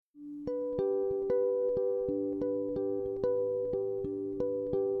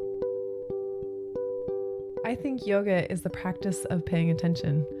I think yoga is the practice of paying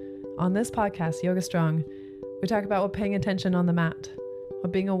attention. On this podcast, Yoga Strong, we talk about what paying attention on the mat,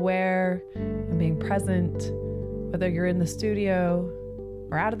 what being aware and being present, whether you're in the studio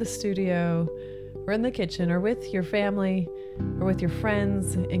or out of the studio, or in the kitchen, or with your family, or with your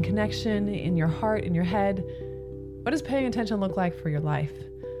friends, in connection, in your heart, in your head. What does paying attention look like for your life?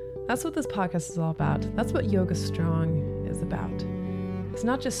 That's what this podcast is all about. That's what Yoga Strong is about. It's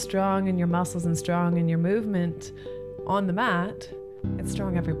not just strong in your muscles and strong in your movement on the mat. It's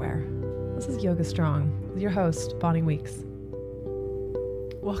strong everywhere. This is Yoga Strong with your host, Bonnie Weeks.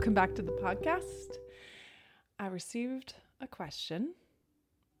 Welcome back to the podcast. I received a question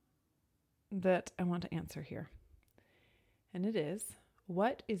that I want to answer here. And it is,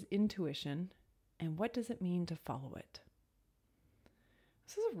 what is intuition and what does it mean to follow it?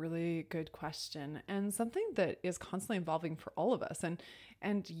 This is a really good question and something that is constantly evolving for all of us.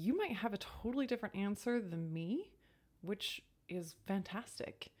 And you might have a totally different answer than me, which is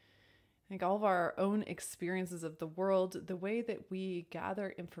fantastic. I think all of our own experiences of the world, the way that we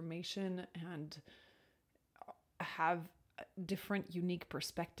gather information and have different unique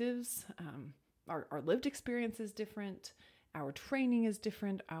perspectives, our lived experience is different, our training is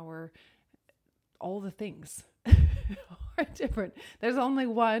different, all the things are different. There's only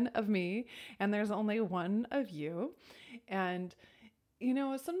one of me and there's only one of you. And,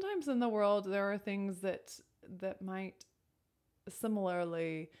 sometimes in the world, there are things that might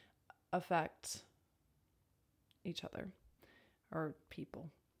similarly affect each other or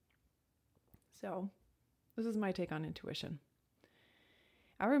people. So this is my take on intuition.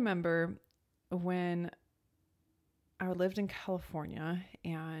 I remember when I lived in California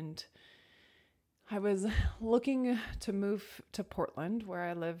and I was looking to move to Portland, where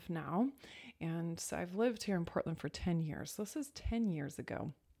I live now. And so I've lived here in Portland for 10 years. So this is 10 years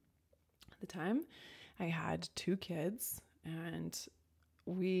ago. At the time, I had 2 kids, and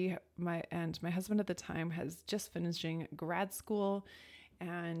my husband at the time has just finishing grad school,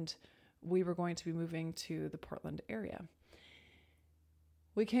 and we were going to be moving to the Portland area.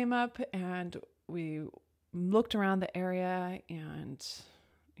 We came up and we looked around the area and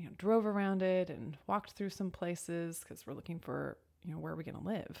drove around it and walked through some places because we're looking for, where are we going to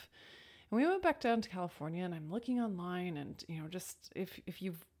live? And we went back down to California, and I'm looking online and, just if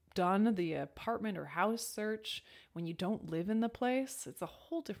you've done the apartment or house search when you don't live in the place, it's a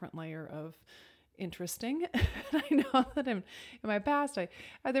whole different layer of interesting. I know that in my past,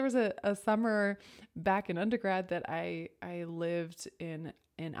 there was a summer back in undergrad that I lived in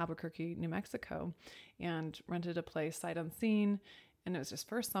Albuquerque, New Mexico, and rented a place sight unseen. And it was just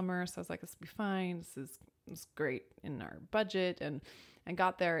first summer. So I was like, this will be fine. This is great in our budget. And I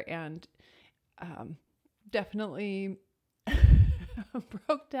got there and definitely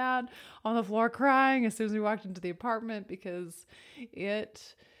broke down on the floor crying as soon as we walked into the apartment, because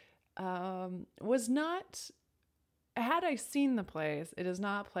it was not, had I seen the place, it is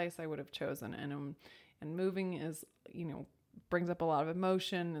not a place I would have chosen. And moving is, brings up a lot of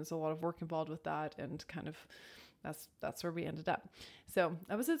emotion. There's a lot of work involved with that, and kind of that's where we ended up. So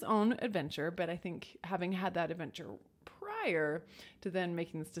that was its own adventure, but I think having had that adventure prior to then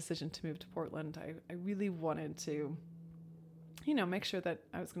making this decision to move to Portland, I really wanted to, make sure that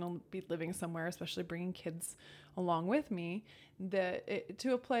I was going to be living somewhere, especially bringing kids along with me,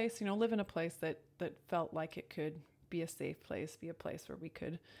 to a place, live in a place that felt like it could be a safe place, be a place where we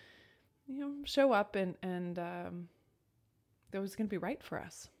could, show up and that was going to be right for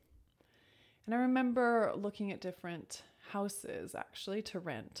us. And I remember looking at different houses actually to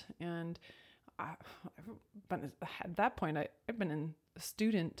rent. And at that point, I've been in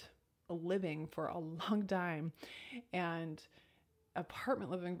student living for a long time. And apartment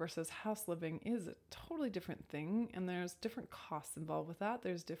living versus house living is a totally different thing. And there's different costs involved with that.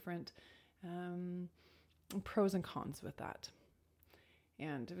 There's different pros and cons with that.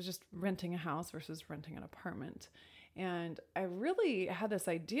 And it was just renting a house versus renting an apartment. And I really had this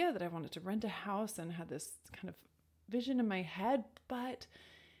idea that I wanted to rent a house and had this kind of vision in my head. But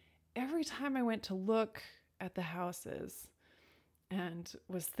every time I went to look at the houses and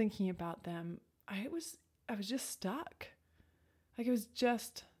was thinking about them, I was just stuck. Like, I was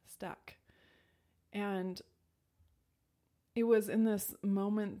just stuck. And it was in this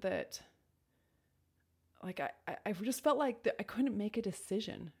moment that, like, I just felt like I couldn't make a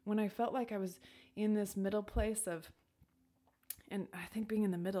decision. When I felt like I was in this middle place of, and I think being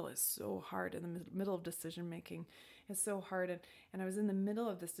in the middle is so hard. In the middle of decision making is so hard. And I was in the middle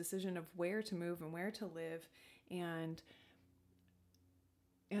of this decision of where to move and where to live. And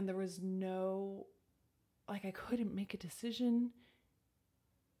there was no, like, I couldn't make a decision.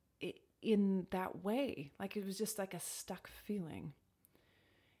 in that way. Like it was just like a stuck feeling.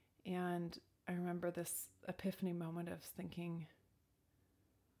 And I remember this epiphany moment of thinking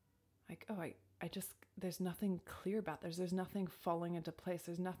like, oh, I just, there's nothing clear about this. There's nothing falling into place.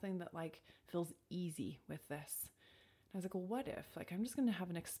 There's nothing that like feels easy with this. And I was like, well, what if, like, I'm just going to have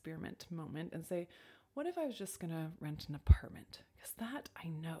an experiment moment and say, what if I was just going to rent an apartment? Because that I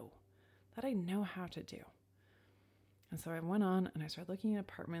know how to do. And so I went on and I started looking at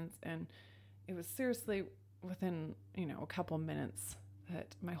apartments, and it was seriously within, a couple minutes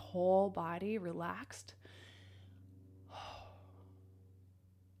that my whole body relaxed.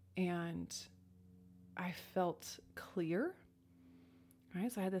 And I felt clear, right?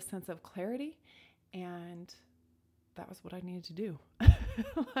 So I had this sense of clarity, and that was what I needed to do.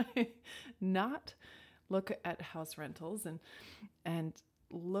 Like, not look at house rentals and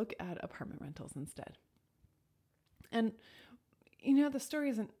look at apartment rentals instead. And, the story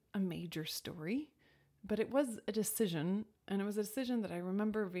isn't a major story, but it was a decision. And it was a decision that I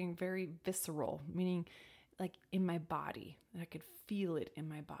remember being very visceral, meaning like in my body, that I could feel it in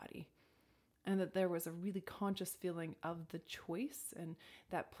my body. And that there was a really conscious feeling of the choice, and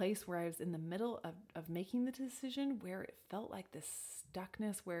that place where I was in the middle of making the decision, where it felt like this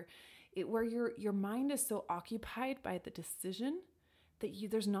stuckness, where your mind is so occupied by the decision that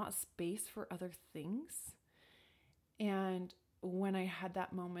there's not space for other things. And when I had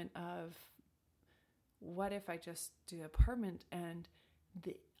that moment of, what if I just do apartment, and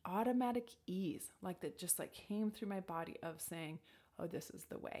the automatic ease, like that just like came through my body of saying, oh, this is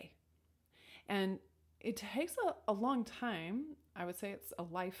the way. And it takes a long time. I would say it's a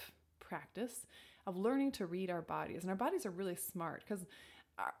life practice of learning to read our bodies. And our bodies are really smart, because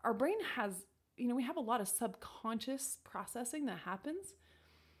our brain has, we have a lot of subconscious processing that happens.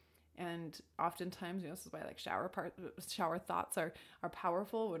 And oftentimes, this is why like shower thoughts are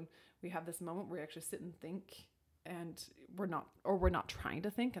powerful, when we have this moment where we actually sit and think, and we're not trying to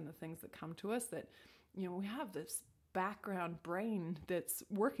think, and the things that come to us that, we have this background brain that's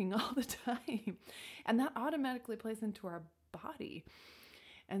working all the time, and that automatically plays into our body.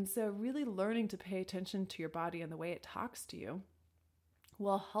 And so really learning to pay attention to your body and the way it talks to you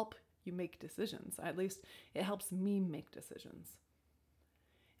will help you make decisions. At least it helps me make decisions.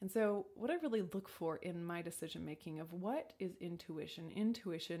 And so what I really look for in my decision making of what is intuition.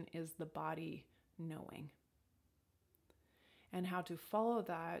 Intuition is the body knowing. And how to follow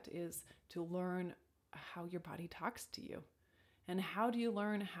that is to learn how your body talks to you. And how do you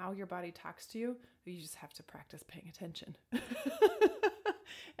learn how your body talks to you? You just have to practice paying attention.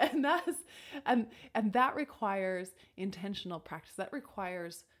 and that requires intentional practice. That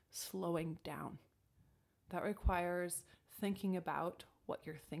requires slowing down. That requires thinking about what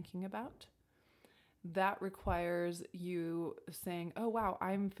you're thinking about. That requires you saying, oh, wow,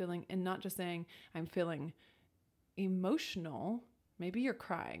 I'm feeling, and not just saying I'm feeling emotional. Maybe you're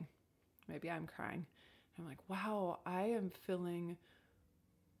crying. Maybe I'm crying. I'm like, wow, I am feeling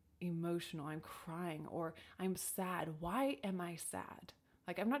emotional. I'm crying, or I'm sad. Why am I sad?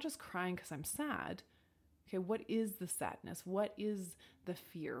 Like, I'm not just crying because I'm sad. Okay, what is the sadness? What is the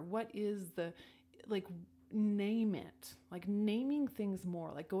fear? What is the, like, name it, like naming things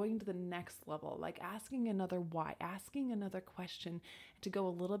more, like going to the next level, like asking another why, asking another question to go a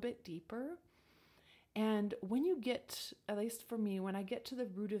little bit deeper. And when you get, at least for me, when I get to the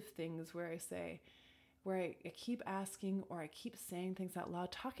root of things where I keep asking, or I keep saying things out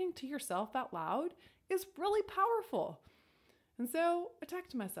loud, talking to yourself out loud is really powerful. And so I talk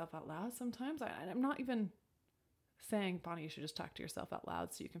to myself out loud sometimes. I'm not even saying, Bonnie, you should just talk to yourself out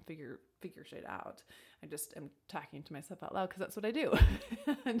loud so you can figure shit out. I just am talking to myself out loud because that's what I do.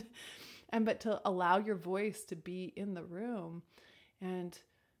 But to allow your voice to be in the room, and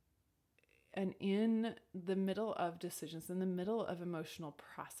in the middle of decisions, in the middle of emotional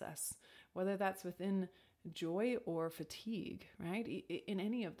process, whether that's within joy or fatigue, right? In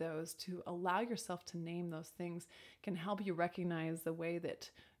any of those, to allow yourself to name those things can help you recognize the way that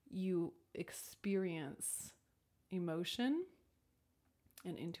you experience emotion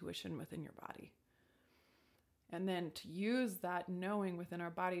and intuition within your body. And then to use that knowing within our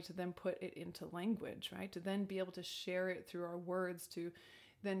body to then put it into language, right? To then be able to share it through our words, to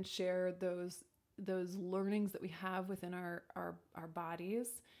then share those learnings that we have within our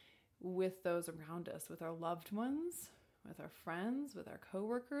bodies with those around us, with our loved ones, with our friends, with our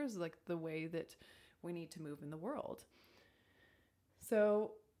coworkers, like the way that we need to move in the world.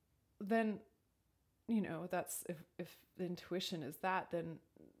 So then, that's, if the intuition is that,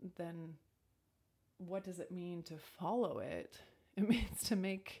 then what does it mean to follow it? It means to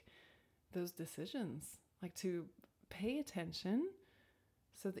make those decisions, like to pay attention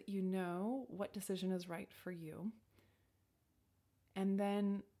so that you know what decision is right for you, and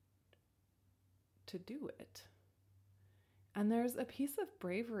then to do it. And there's a piece of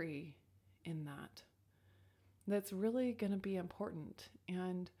bravery in that that's really going to be important.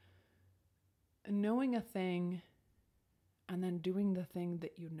 And knowing a thing and then doing the thing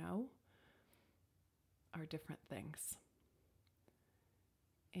that you know are different things.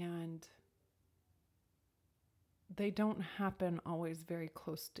 And they don't happen always very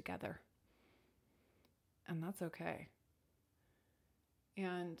close together. And that's okay.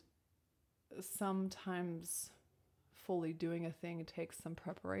 And sometimes fully doing a thing takes some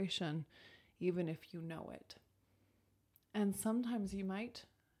preparation, even if you know it. And sometimes you might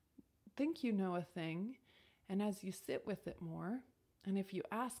think you know a thing, and as you sit with it more, and if you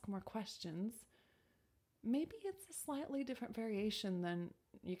ask more questions, maybe it's a slightly different variation than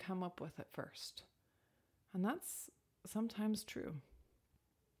you come up with at first. And that's sometimes true.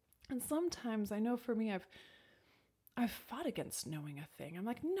 And sometimes, I know for me, I've fought against knowing a thing. I'm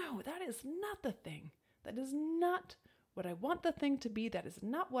like, no, that is not the thing. That is not what I want the thing to be. That is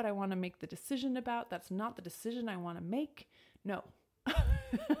not what I want to make the decision about. That's not the decision I want to make. No.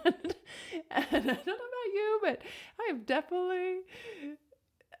 And I don't know about you, but I've definitely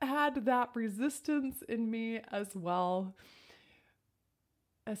had that resistance in me as well,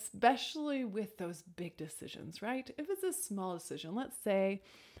 especially with those big decisions, right? If it's a small decision, let's say,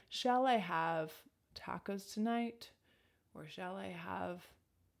 shall I have tacos tonight or shall I have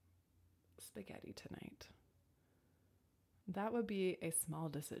spaghetti tonight? That would be a small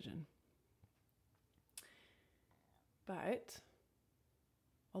decision. But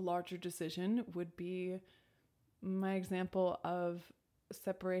a larger decision would be my example of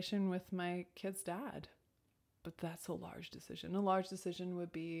separation with my kid's dad. But that's a large decision. A large decision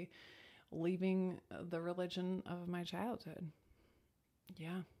would be leaving the religion of my childhood.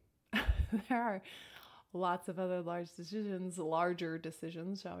 Yeah. There are lots of other larger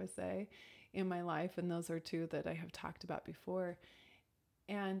decisions, shall we say, in my life. And those are two that I have talked about before.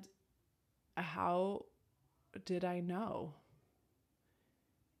 And how did I know?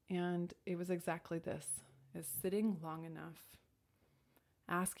 And it was exactly this, is sitting long enough,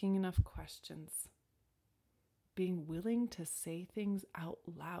 asking enough questions, being willing to say things out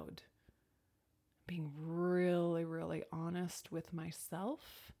loud, being really, really honest with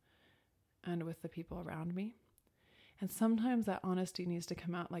myself and with the people around me. And sometimes that honesty needs to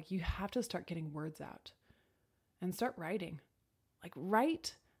come out, like you have to start getting words out and start writing. Like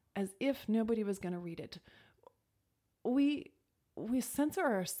write as if nobody was going to read it. We censor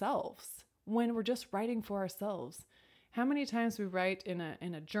ourselves when we're just writing for ourselves. How many times we write in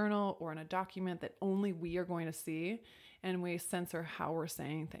a journal or in a document that only we are going to see, and we censor how we're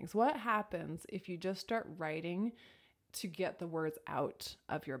saying things? What happens if you just start writing to get the words out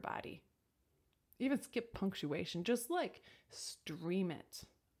of your body? Even skip punctuation, just like stream it.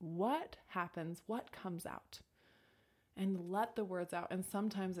 What happens? What comes out? And let the words out. And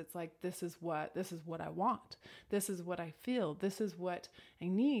sometimes it's like, this is what I want. This is what I feel. This is what I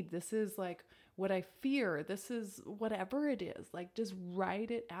need. This is like what I fear. This is whatever it is. Like just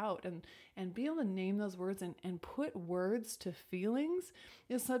write it out and be able to name those words and put words to feelings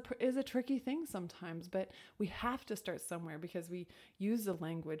is a tricky thing sometimes, but we have to start somewhere because we use the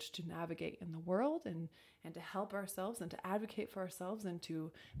language to navigate in the world and to help ourselves and to advocate for ourselves and to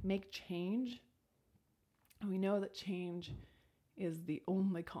make change. And we know that change is the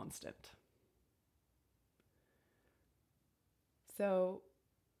only constant. So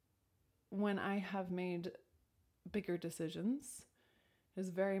when I have made bigger decisions, is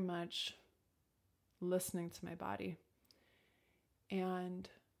very much listening to my body. And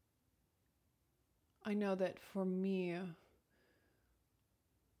I know that for me,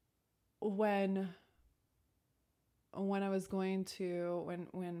 when I was going to,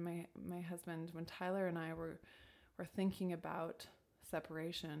 when my husband, when Tyler and I were thinking about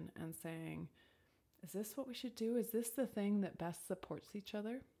separation and saying, is this what we should do? Is this the thing that best supports each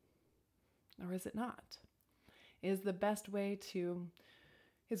other? Or is it not? Is the best way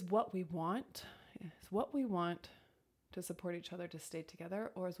is what we want to support each other to stay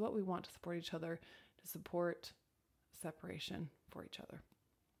together, or is what we want to support each other to support separation for each other?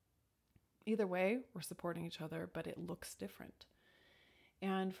 Either way, we're supporting each other, but it looks different.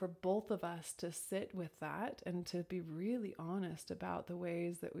 And for both of us to sit with that and to be really honest about the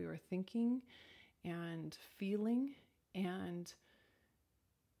ways that we were thinking and feeling, and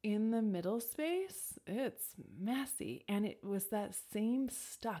in the middle space, it's messy. And it was that same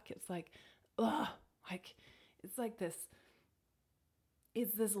stuck. It's like, it's like this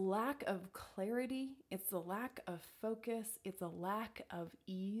It's this lack of clarity, it's the lack of focus, it's a lack of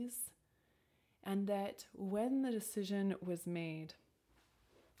ease. And that when the decision was made,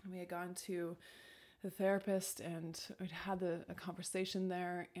 we had gone to the therapist and we'd had a conversation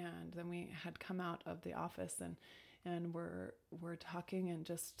there, and then we had come out of the office and we're talking and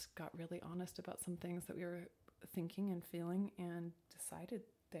just got really honest about some things that we were thinking and feeling, and decided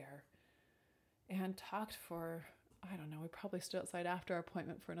there, and talked for, I don't know, we probably stood outside after our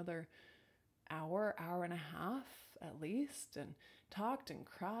appointment for another hour and a half at least, and talked and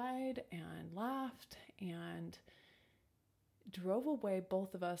cried and laughed and drove away.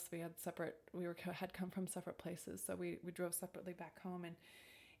 Both of us, had come from separate places, so we drove separately back home,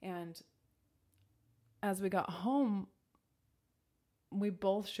 and as we got home, we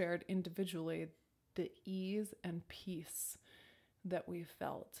both shared individually the ease and peace that we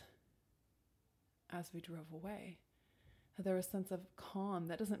felt as we drove away. There was a sense of calm.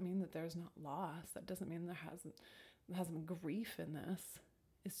 That doesn't mean that there's not loss. That doesn't mean there hasn't been grief in this.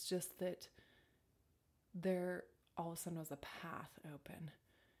 It's just that there all of a sudden was a path open,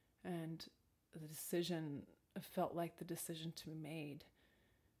 and the decision felt like the decision to be made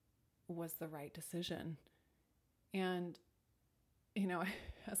was the right decision. And you know,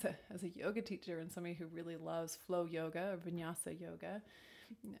 as a yoga teacher and somebody who really loves flow yoga or vinyasa yoga,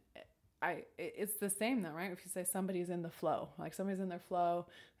 it's the same though, right? If you say somebody's in the flow, like somebody's in their flow,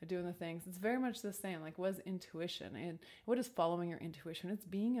 they're doing the things, it's very much the same. Like, what is intuition? And what is following your intuition? It's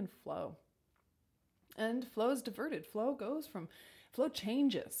being in flow. And flow is diverted. Flow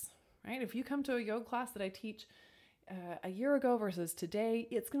changes, right? If you come to a yoga class that I teach a year ago versus today,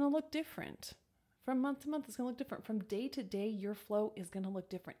 it's going to look different. From month to month, it's going to look different. From day to day, your flow is going to look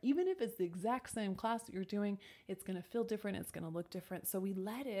different. Even if it's the exact same class that you're doing, it's going to feel different. It's going to look different. So we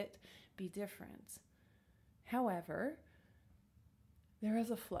let it be different. However, there is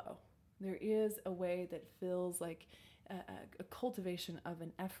a flow. There is a way that feels like a cultivation of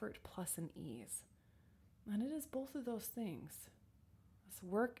an effort plus an ease. And it is both of those things. It's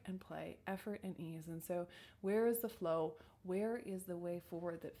work and play, effort and ease. And so where is the flow? Where is the way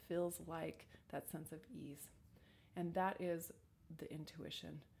forward that feels like that sense of ease? And that is the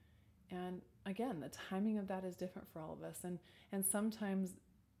intuition. And again, the timing of that is different for all of us. And sometimes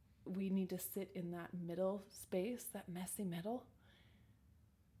we need to sit in that middle space, that messy middle,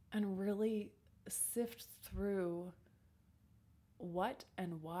 and really sift through what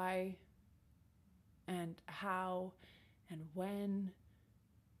and why and how and when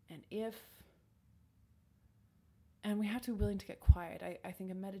and if. And we have to be willing to get quiet. I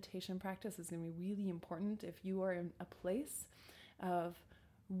think a meditation practice is going to be really important if you are in a place of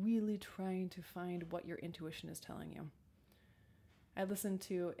really trying to find what your intuition is telling you. I listened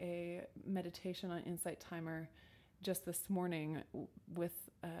to a meditation on Insight Timer just this morning with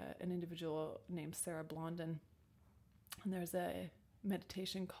an individual named Sarah Blondin. And there's a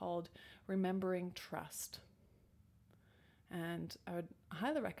meditation called Remembering Trust. And I would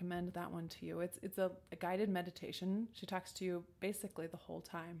highly recommend that one to you. It's a guided meditation. She talks to you basically the whole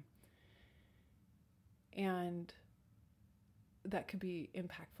time. And that could be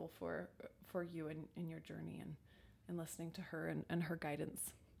impactful for you in your journey and listening to her and her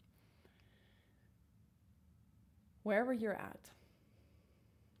guidance. Wherever you're at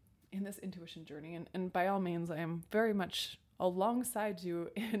in this intuition journey, and by all means, I am very much alongside you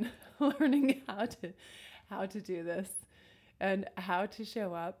in learning how to do this, and how to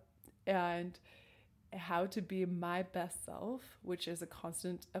show up, and how to be my best self, which is a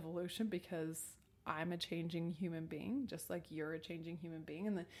constant evolution because I'm a changing human being, just like you're a changing human being.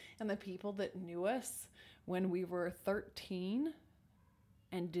 And the people that knew us when we were 13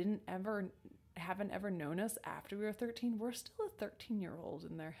 and haven't ever known us after we were 13, we're still a 13-year-old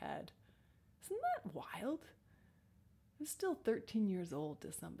in their head. Isn't that wild? I'm still 13 years old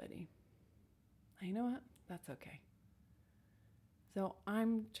to somebody. And you know what? That's okay. So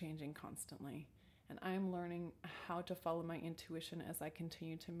I'm changing constantly, and I'm learning how to follow my intuition as I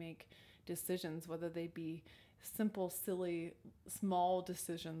continue to make decisions, whether they be simple, silly, small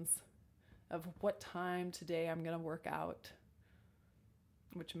decisions of what time today I'm going to work out,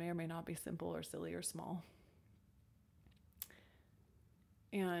 which may or may not be simple or silly or small,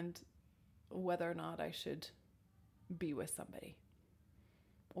 and whether or not I should be with somebody,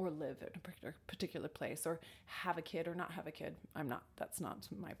 or live in a particular place, or have a kid or not have a kid. That's not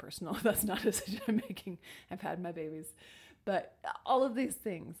a decision I'm making. I've had my babies. But all of these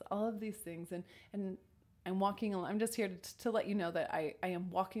things, and I'm walking along. I'm just here to let you know that I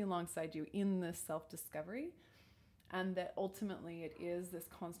am walking alongside you in this self-discovery And that ultimately it is this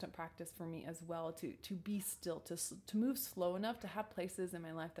constant practice for me as well to be still, to move slow enough, to have places in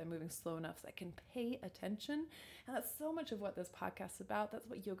my life that I'm moving slow enough so I can pay attention. And that's so much of what this podcast is about. That's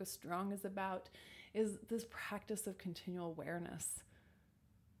what Yoga Strong is about, is this practice of continual awareness.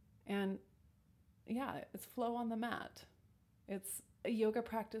 And yeah, it's flow on the mat. It's a yoga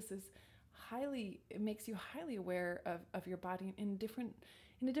practice it makes you highly aware of your body in a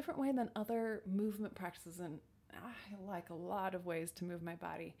different way than other movement practices. And I like a lot of ways to move my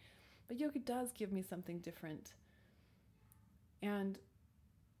body, but yoga does give me something different. And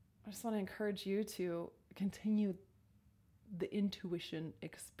I just want to encourage you to continue the intuition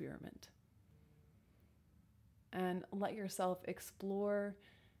experiment and let yourself explore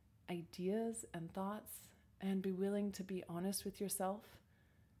ideas and thoughts and be willing to be honest with yourself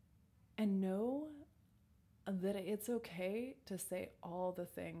and know that it's okay to say all the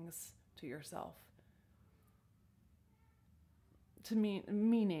things to yourself.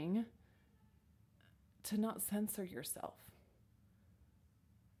 Meaning to not censor yourself.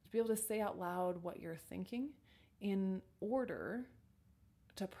 To be able to say out loud what you're thinking in order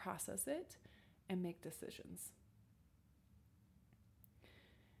to process it and make decisions.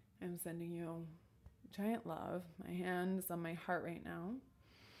 I'm sending you giant love. My hand is on my heart right now.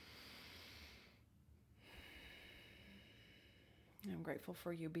 I'm grateful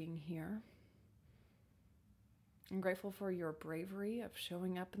for you being here. I'm grateful for your bravery of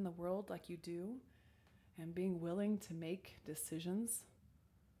showing up in the world like you do and being willing to make decisions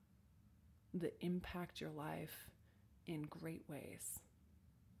that impact your life in great ways.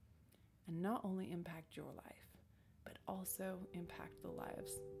 And not only impact your life, but also impact the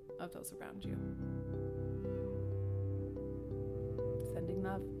lives of those around you. Sending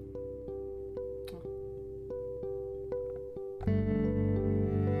love.